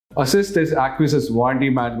Acviss is Acviss's warranty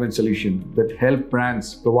management solution that helps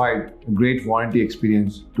brands provide a great warranty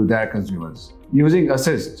experience to their consumers. Using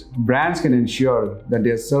Acviss, brands can ensure that they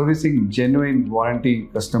are servicing genuine warranty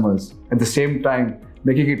customers at the same time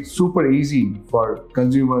making it super easy for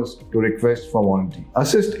consumers to request for warranty.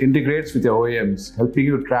 Acviss integrates with your OEMs, helping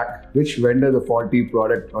you track which vendor the faulty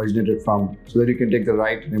product originated from so that you can take the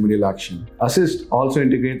right remedial action. Acviss also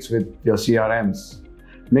integrates with your CRMs,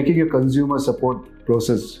 making your consumer support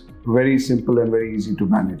process very simple and very easy to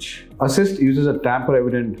manage. Acviss uses a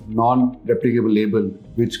tamper-evident, non-replicable label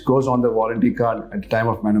which goes on the warranty card at the time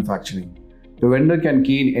of manufacturing. The vendor can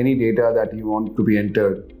key in any data that you want to be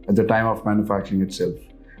entered at the time of manufacturing itself,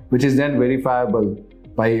 which is then verifiable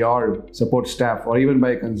by your support staff or even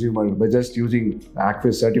by a consumer by just using the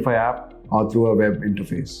Acviss Certify app or through a web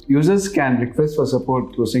interface. Users can request for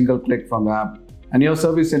support through a single click from the app, and your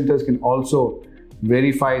service centers can also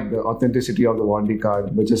verify the authenticity of the warranty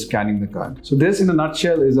card by just scanning the card. So this in a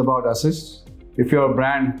nutshell is about Acviss. If you're a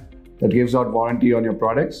brand that gives out warranty on your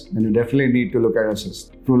products, then you definitely need to look at Acviss.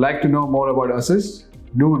 If you would like to know more about Acviss,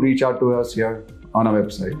 do reach out to us here on our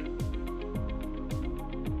website.